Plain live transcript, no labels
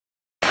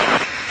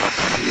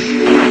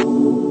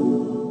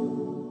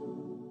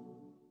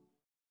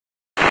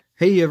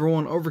Hey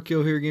everyone,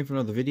 Overkill here again for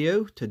another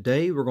video.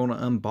 Today we're going to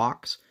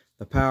unbox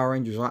the Power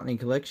Rangers Lightning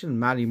Collection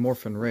Mighty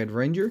Morphin Red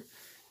Ranger.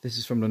 This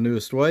is from the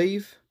newest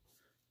wave.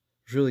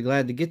 I was really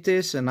glad to get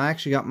this, and I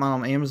actually got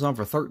mine on Amazon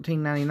for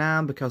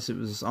 $13.99 because it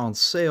was on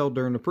sale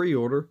during the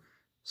pre-order.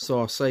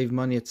 So I saved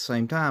money at the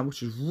same time,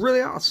 which is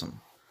really awesome.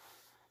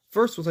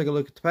 First we'll take a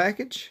look at the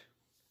package.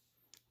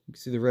 You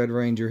can see the Red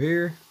Ranger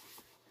here.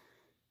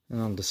 And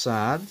on the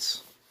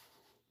sides,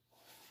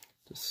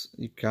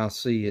 you can kind of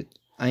see it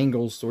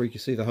angles so you can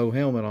see the whole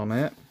helmet on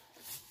that.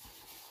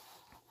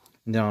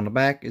 And then on the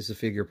back is the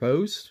figure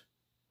posed.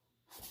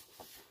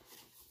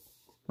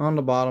 On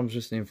the bottom is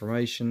just the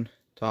information.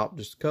 Top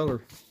just the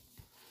color.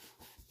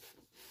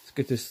 Let's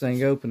get this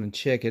thing open and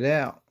check it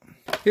out.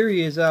 Here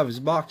he is out of his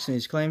box in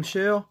his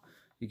clamshell.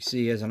 You can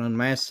see he has an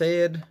unmasked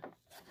head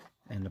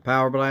and the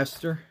power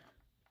blaster,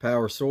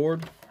 power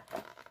sword,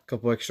 a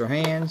couple extra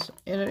hands,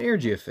 and an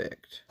energy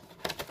effect.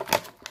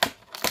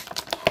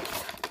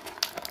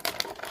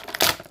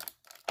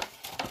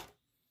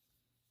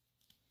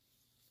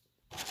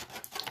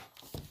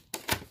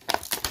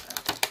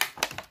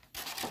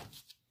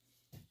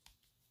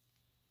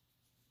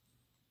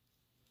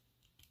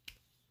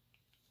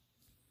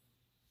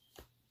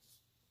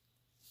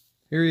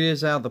 Here he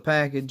is out of the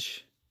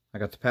package. I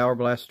got the power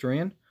blaster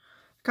in.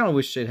 I kind of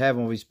wish they'd have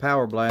one of these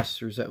power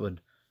blasters that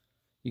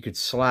you could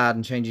slide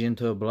and change it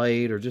into a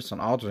blade or just an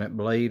alternate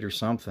blade or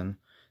something.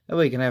 That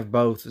way you can have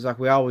both. It's like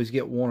we always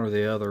get one or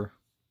the other.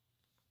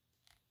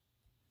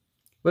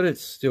 But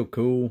it's still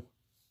cool.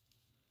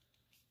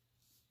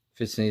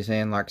 Fits in his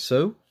hand like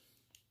so.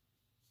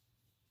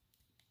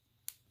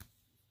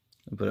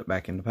 I'll put it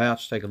back in the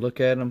pouch, take a look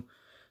at them.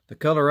 The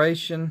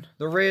coloration,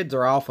 the reds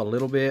are off a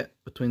little bit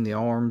between the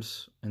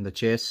arms and the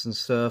chest and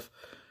stuff,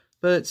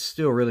 but it's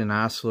still really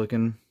nice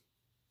looking.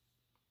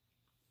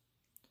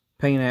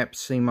 Paint apps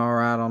seem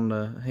alright on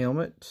the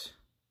helmet.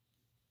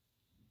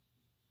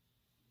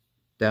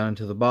 Down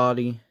into the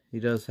body, he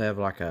does have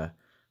like a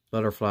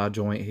butterfly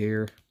joint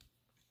here.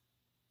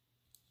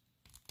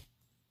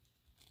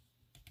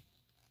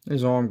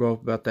 His arm goes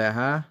up about that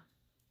high.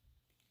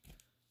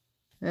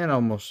 And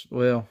almost,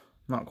 well,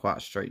 not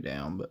quite straight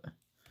down, but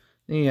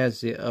he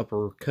has the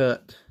upper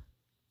cut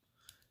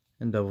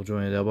and double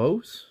jointed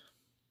elbows.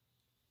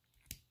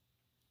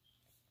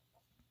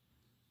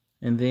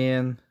 And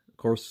then, of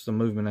course, the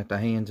movement at the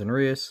hands and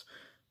wrists,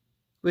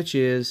 which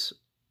is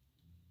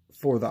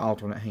for the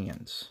alternate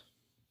hands.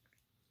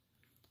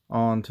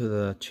 On to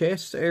the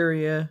chest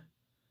area,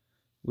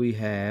 we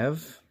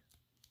have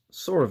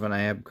sort of an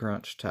ab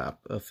crunch type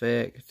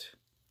effect.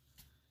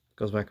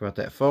 Goes back about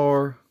that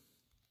far.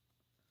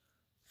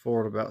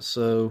 Forward about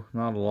so,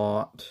 not a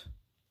lot.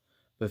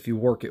 But if you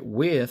work it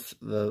with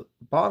the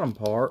bottom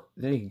part,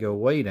 then you can go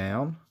way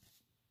down.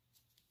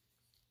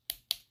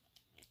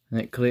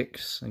 And it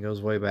clicks and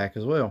goes way back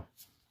as well.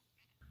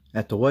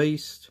 At the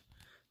waist,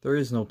 there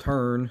is no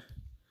turn.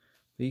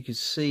 But you can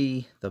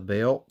see the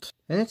belt.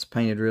 And it's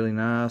painted really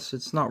nice.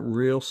 It's not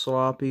real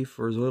sloppy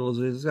for as little as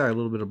it is. It's got a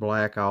little bit of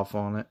black off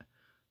on it.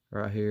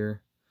 Right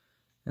here.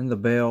 And the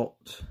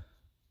belt,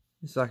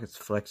 it's like it's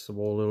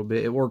flexible a little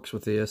bit. It works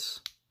with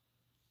this.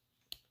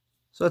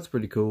 So that's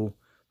pretty cool.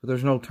 But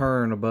there's no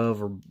turn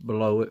above or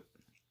below it.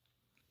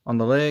 On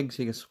the legs,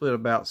 he can split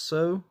about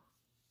so.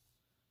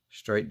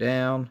 Straight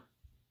down.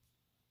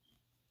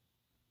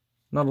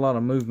 Not a lot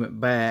of movement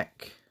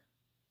back.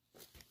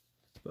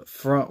 But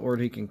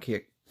frontward, he can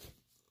kick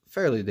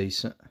fairly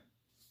decent.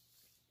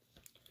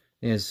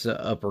 His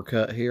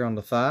uppercut here on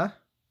the thigh.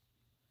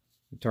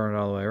 You turn it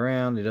all the way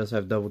around. He does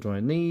have double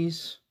jointed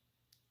knees.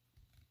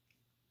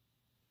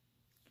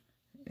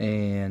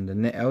 And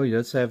he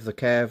does have the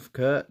calf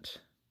cut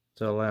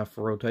to allow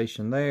for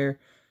rotation there.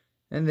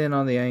 And then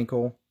on the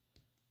ankle,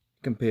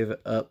 you can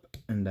pivot up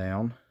and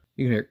down.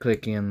 You can hear it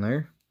click in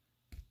there.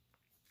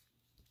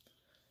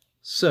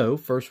 So,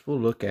 first we'll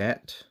look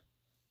at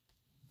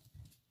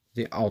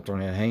the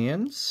alternate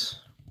hands.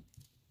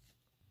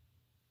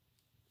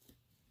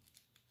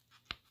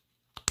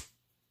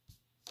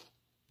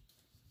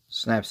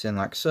 Snaps in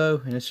like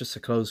so, and it's just a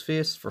closed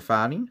fist for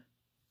fighting.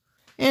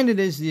 And it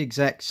is the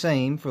exact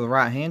same for the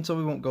right hand, so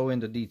we won't go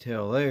into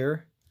detail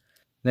there.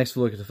 Next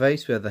we'll look at the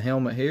face. We have the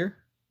helmet here.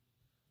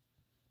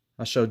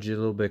 I showed you a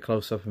little bit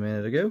close up a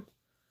minute ago.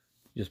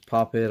 Just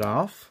pop it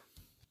off.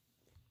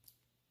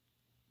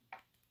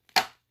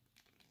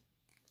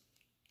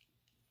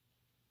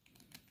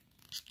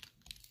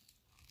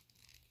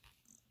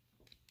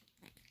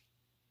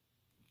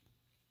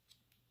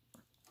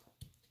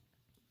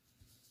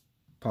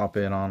 Pop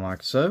it on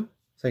like so.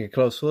 Take a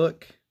close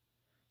look. I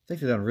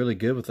think they've done really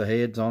good with the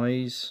heads on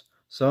these.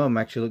 Some of them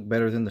actually look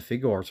better than the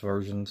Figure Arts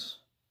versions.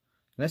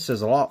 And that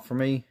says a lot for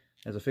me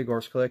as a Figure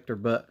Arts collector,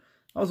 but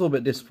I was a little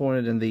bit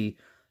disappointed in the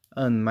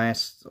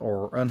unmasked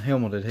or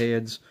unhelmeted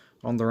heads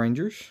on the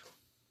Rangers.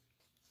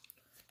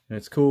 And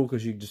it's cool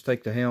because you can just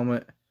take the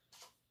helmet,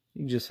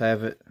 you can just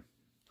have it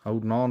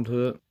holding on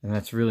to it. And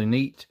that's really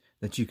neat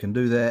that you can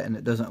do that and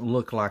it doesn't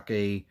look like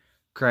a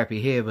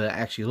crappy head, but it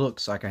actually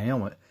looks like a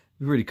helmet. It'd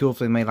be really cool if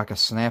they made like a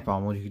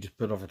snap-on one you could just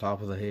put over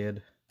top of the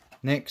head.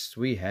 Next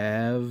we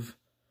have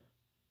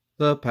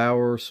the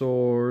power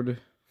sword.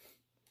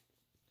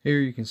 Here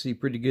you can see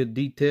pretty good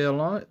detail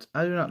on it.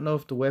 I do not know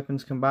if the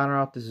weapons combine or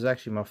not. This is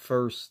actually my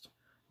first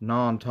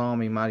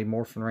non-Tommy Mighty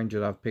Morphin Ranger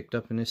that I've picked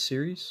up in this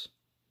series.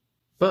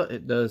 But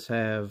it does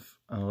have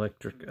an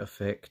electric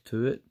effect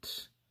to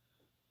it.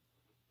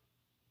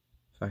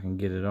 If I can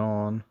get it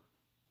on.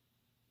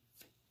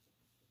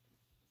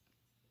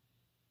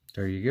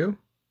 There you go.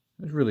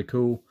 It's really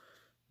cool.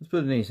 Let's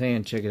put it in his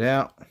hand, check it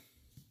out.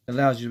 It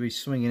allows you to be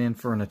swinging in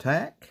for an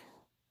attack.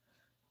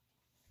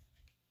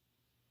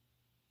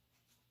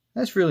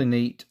 That's really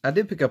neat. I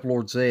did pick up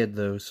Lord Zed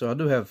though, so I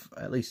do have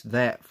at least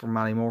that for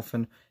Mighty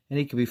Morphin. And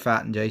he could be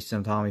fighting Jason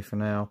and Tommy for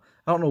now.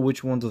 I don't know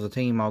which ones of the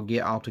team I'll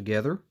get all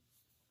together.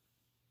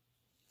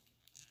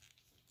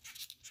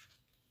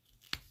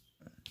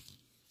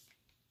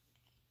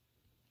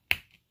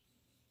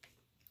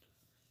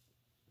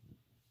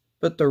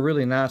 But they're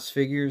really nice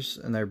figures,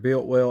 and they're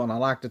built well, and I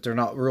like that they're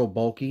not real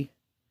bulky,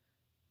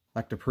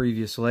 like the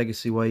previous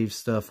Legacy Wave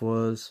stuff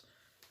was.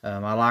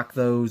 I like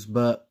those,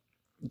 but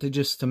they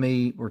just, to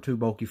me, were too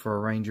bulky for a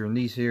Ranger, and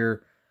these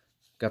here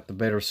got the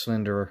better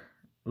slender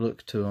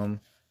look to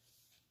them.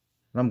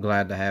 And I'm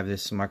glad to have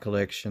this in my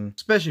collection,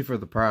 especially for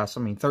the price.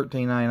 I mean,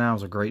 $13.99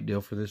 was a great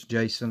deal for this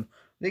Jason.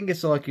 Didn't get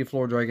so lucky with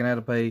Floor Dragon. I had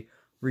to pay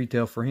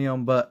retail for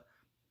him, but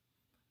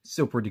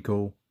still pretty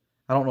cool.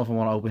 I don't know if I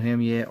want to open him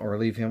yet or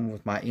leave him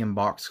with my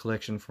inbox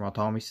collection for my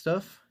Tommy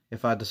stuff.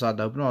 If I decide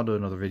to open him, I'll do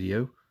another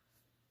video.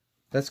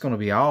 That's going to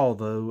be all,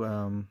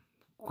 though.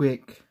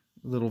 Quick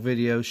little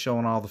video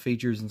showing all the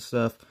features and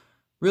stuff.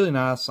 Really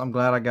nice. I'm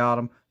glad I got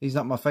him. He's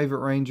not my favorite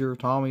Ranger.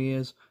 Tommy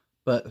is.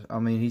 But, I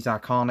mean, he's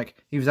iconic.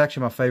 He was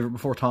actually my favorite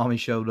before Tommy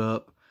showed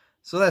up.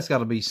 So that's got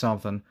to be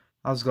something.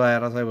 I was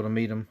glad I was able to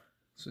meet him.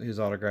 His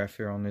autograph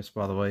here on this,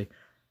 by the way.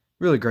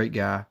 Really great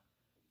guy.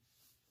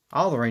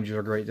 All the Rangers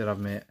are great that I've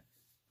met.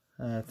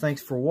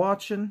 Thanks for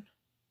watching.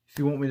 If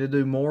you want me to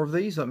do more of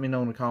these, let me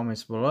know in the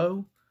comments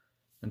below.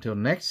 Until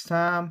next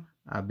time,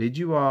 I bid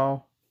you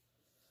all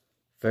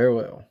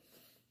farewell.